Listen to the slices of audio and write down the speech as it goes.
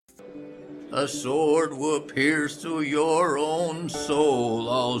A sword will pierce through your own soul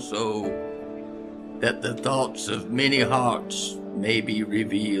also, that the thoughts of many hearts may be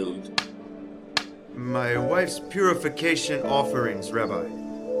revealed. My wife's purification offerings, Rabbi.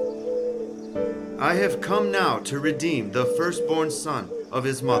 I have come now to redeem the firstborn son of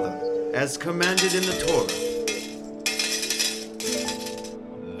his mother, as commanded in the Torah.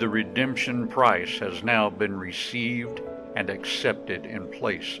 The redemption price has now been received and accepted in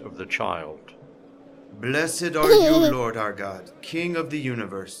place of the child. Blessed are you, Lord our God, King of the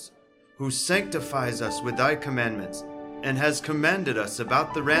universe, who sanctifies us with thy commandments, and has commanded us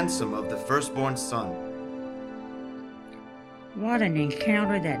about the ransom of the firstborn son. What an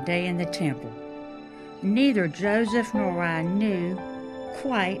encounter that day in the temple. Neither Joseph nor I knew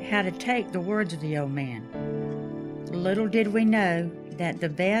quite how to take the words of the old man. Little did we know that the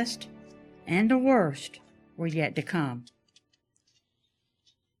best and the worst were yet to come.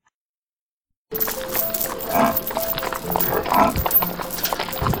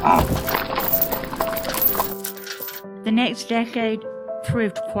 The next decade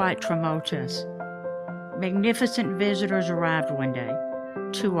proved quite tumultuous. Magnificent visitors arrived one day,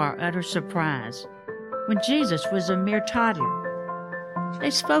 to our utter surprise, when Jesus was a mere toddler. They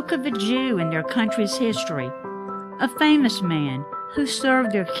spoke of a Jew in their country's history, a famous man who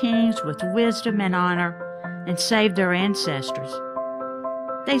served their kings with wisdom and honor and saved their ancestors.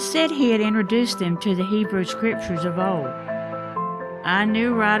 They said he had introduced them to the Hebrew scriptures of old. I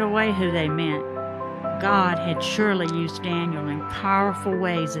knew right away who they meant. God had surely used Daniel in powerful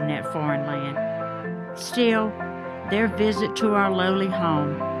ways in that foreign land. Still, their visit to our lowly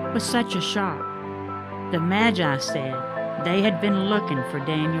home was such a shock. The Magi said they had been looking for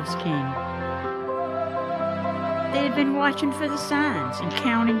Daniel's king. They had been watching for the signs and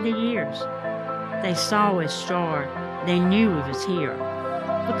counting the years. They saw his star. They knew he was here.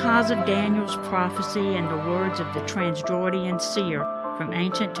 Because of Daniel's prophecy and the words of the Transjordian seer from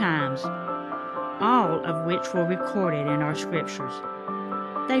ancient times, all of which were recorded in our scriptures.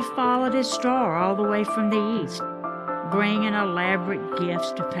 They followed his star all the way from the east, bringing elaborate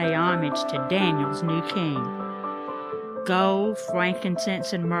gifts to pay homage to Daniel's new king. Gold,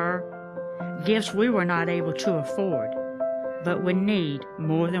 frankincense, and myrrh, gifts we were not able to afford, but would need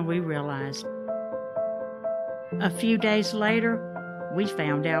more than we realized. A few days later, we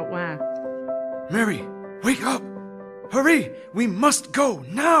found out why. Mary, wake up! Hurry! We must go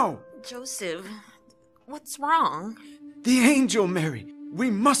now! Joseph, what's wrong? The angel, Mary! We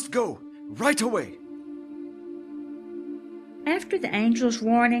must go right away! After the angel's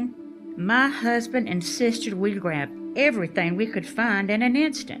warning, my husband insisted we grab everything we could find in an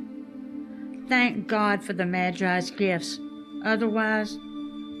instant. Thank God for the Magi's gifts. Otherwise,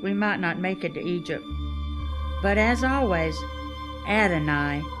 we might not make it to Egypt. But as always,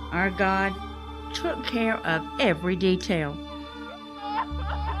 Adonai, our God, took care of every detail.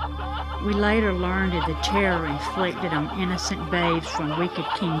 We later learned of the terror inflicted on innocent babes from wicked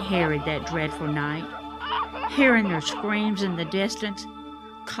King Herod that dreadful night. Hearing their screams in the distance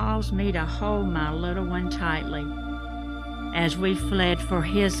caused me to hold my little one tightly as we fled for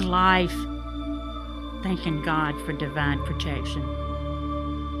his life, thanking God for divine protection.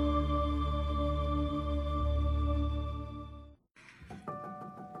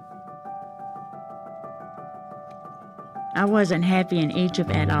 I wasn't happy in Egypt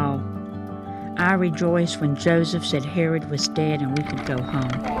at all. I rejoiced when Joseph said Herod was dead and we could go home.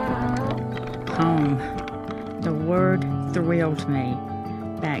 Home. The word thrilled me.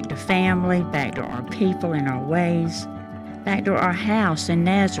 Back to family, back to our people and our ways, back to our house in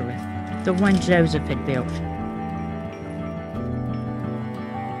Nazareth, the one Joseph had built.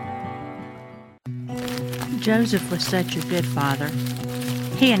 Joseph was such a good father.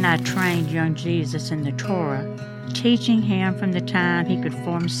 He and I trained young Jesus in the Torah, teaching him from the time he could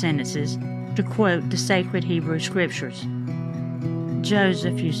form sentences to quote the sacred Hebrew scriptures.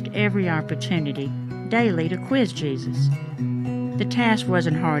 Joseph used every opportunity daily to quiz Jesus. The task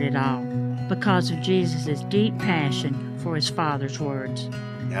wasn't hard at all because of Jesus' deep passion for his Father's words.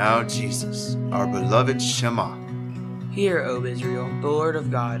 Now Jesus, our beloved Shema. Hear, O Israel, the Lord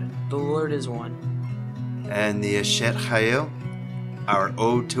of God, the Lord is one. And the Eshet Chayil, our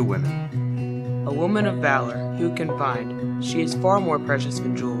ode to women. A woman of valor, who can find? She is far more precious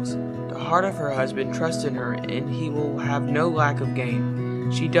than jewels. The heart of her husband trusts in her, and he will have no lack of gain.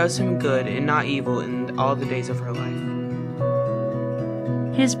 She does him good and not evil in all the days of her life.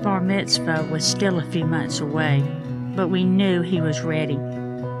 His bar mitzvah was still a few months away, but we knew he was ready.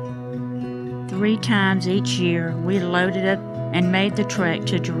 3 times each year, we loaded up and made the trek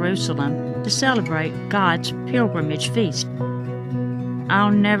to Jerusalem to celebrate God's pilgrimage feast. I'll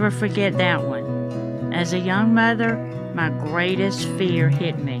never forget that one. As a young mother, my greatest fear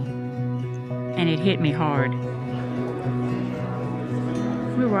hit me, and it hit me hard.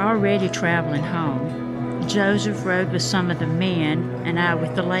 We were already traveling home. Joseph rode with some of the men, and I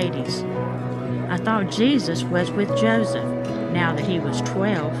with the ladies. I thought Jesus was with Joseph, now that he was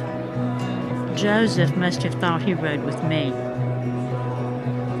 12. Joseph must have thought he rode with me.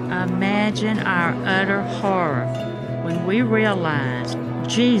 Imagine our utter horror when we realized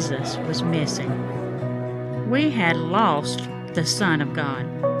Jesus was missing. We had lost the Son of God.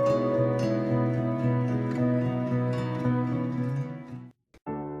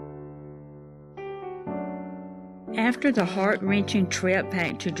 After the heart-wrenching trip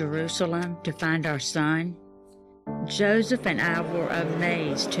back to Jerusalem to find our son, Joseph and I were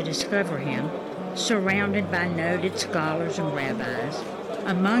amazed to discover him surrounded by noted scholars and rabbis,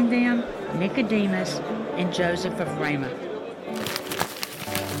 among them Nicodemus and Joseph of Ramah.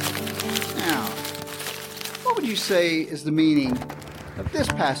 Now, what would you say is the meaning of this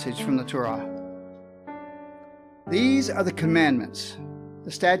passage from the Torah? These are the commandments,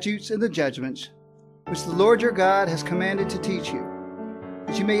 the statutes and the judgments, which the Lord your God has commanded to teach you,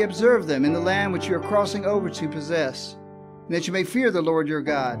 that you may observe them in the land which you are crossing over to possess, and that you may fear the Lord your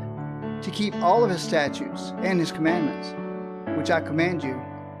God, to keep all of his statutes and his commandments, which I command you,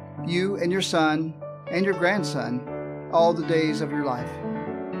 you and your son and your grandson, all the days of your life,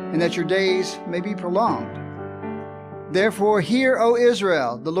 and that your days may be prolonged. Therefore hear, O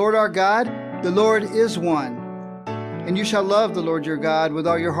Israel, the Lord our God, the Lord is one, and you shall love the Lord your God with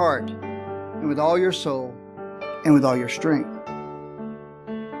all your heart, and with all your soul, and with all your strength.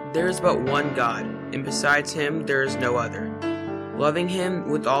 There is but one God, and besides him there is no other. Loving him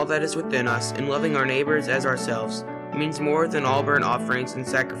with all that is within us, and loving our neighbors as ourselves, means more than all burnt offerings and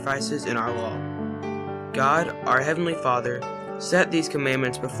sacrifices in our law. God, our Heavenly Father, set these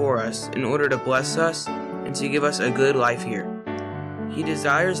commandments before us in order to bless us and to give us a good life here. He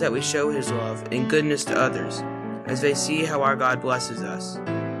desires that we show his love and goodness to others, as they see how our God blesses us.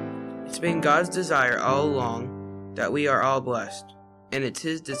 It's been God's desire all along that we are all blessed, and it's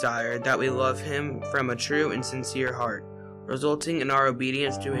his desire that we love him from a true and sincere heart, resulting in our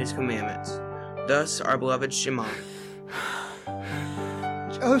obedience to his commandments. Thus, our beloved Shema.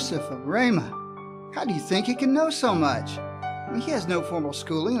 Joseph of Ramah, how do you think he can know so much? I mean, he has no formal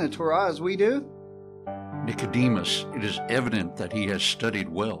schooling in the Torah as we do. Nicodemus, it is evident that he has studied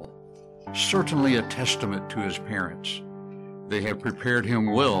well, certainly a testament to his parents. They have prepared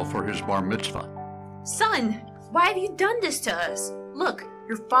him well for his bar mitzvah. Son, why have you done this to us? Look,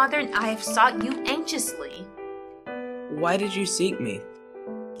 your father and I have sought you anxiously. Why did you seek me?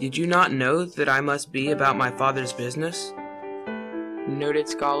 Did you not know that I must be about my Father's business? Noted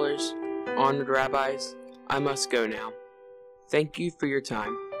scholars, honored rabbis, I must go now. Thank you for your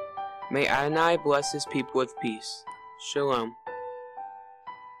time. May Adonai bless his people with peace. Shalom.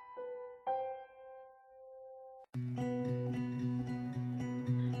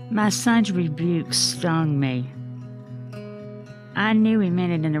 My son's rebuke stung me. I knew he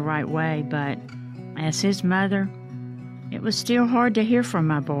meant it in the right way, but as his mother, it was still hard to hear from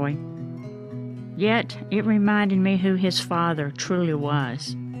my boy. Yet it reminded me who his father truly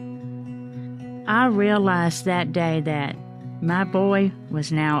was. I realized that day that my boy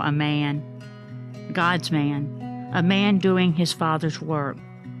was now a man, God's man, a man doing his father's work,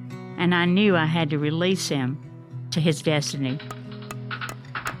 and I knew I had to release him to his destiny.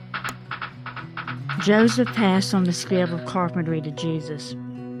 Joseph passed on the skill of carpentry to Jesus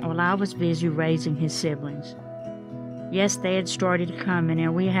while I was busy raising his siblings. Yes, they had started coming,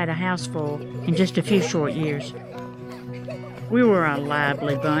 and we had a house full in just a few short years. We were a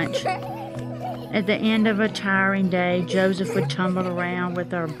lively bunch. At the end of a tiring day, Joseph would tumble around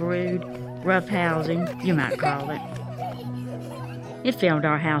with our brood, roughhousing, you might call it. It filled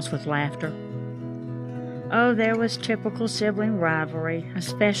our house with laughter. Oh, there was typical sibling rivalry,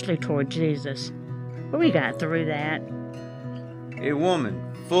 especially toward Jesus. But we got through that. A woman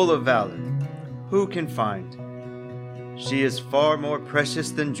full of valor, who can find? She is far more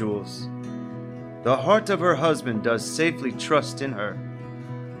precious than jewels. The heart of her husband does safely trust in her,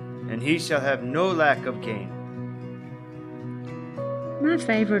 and he shall have no lack of gain. My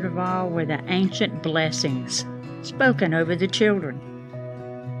favorite of all were the ancient blessings spoken over the children.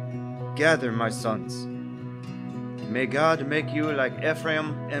 Gather, my sons. May God make you like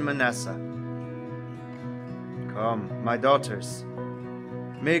Ephraim and Manasseh. Come, my daughters.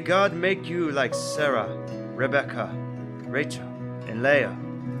 May God make you like Sarah, Rebekah, Rachel, and Leah,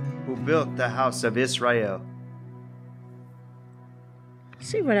 who built the house of Israel.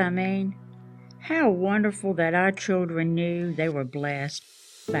 See what I mean? How wonderful that our children knew they were blessed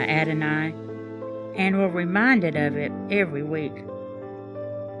by Adonai and were reminded of it every week.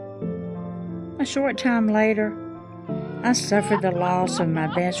 A short time later, I suffered the loss of my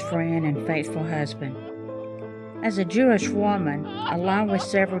best friend and faithful husband. As a Jewish woman, along with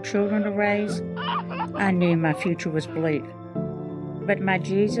several children to raise, I knew my future was bleak. But my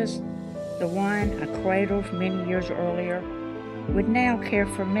Jesus, the one I cradled many years earlier, would now care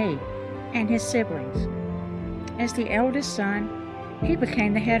for me and his siblings. As the eldest son, he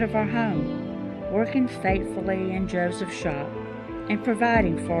became the head of our home, working faithfully in Joseph's shop and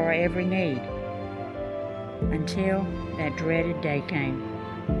providing for our every need. Until that dreaded day came.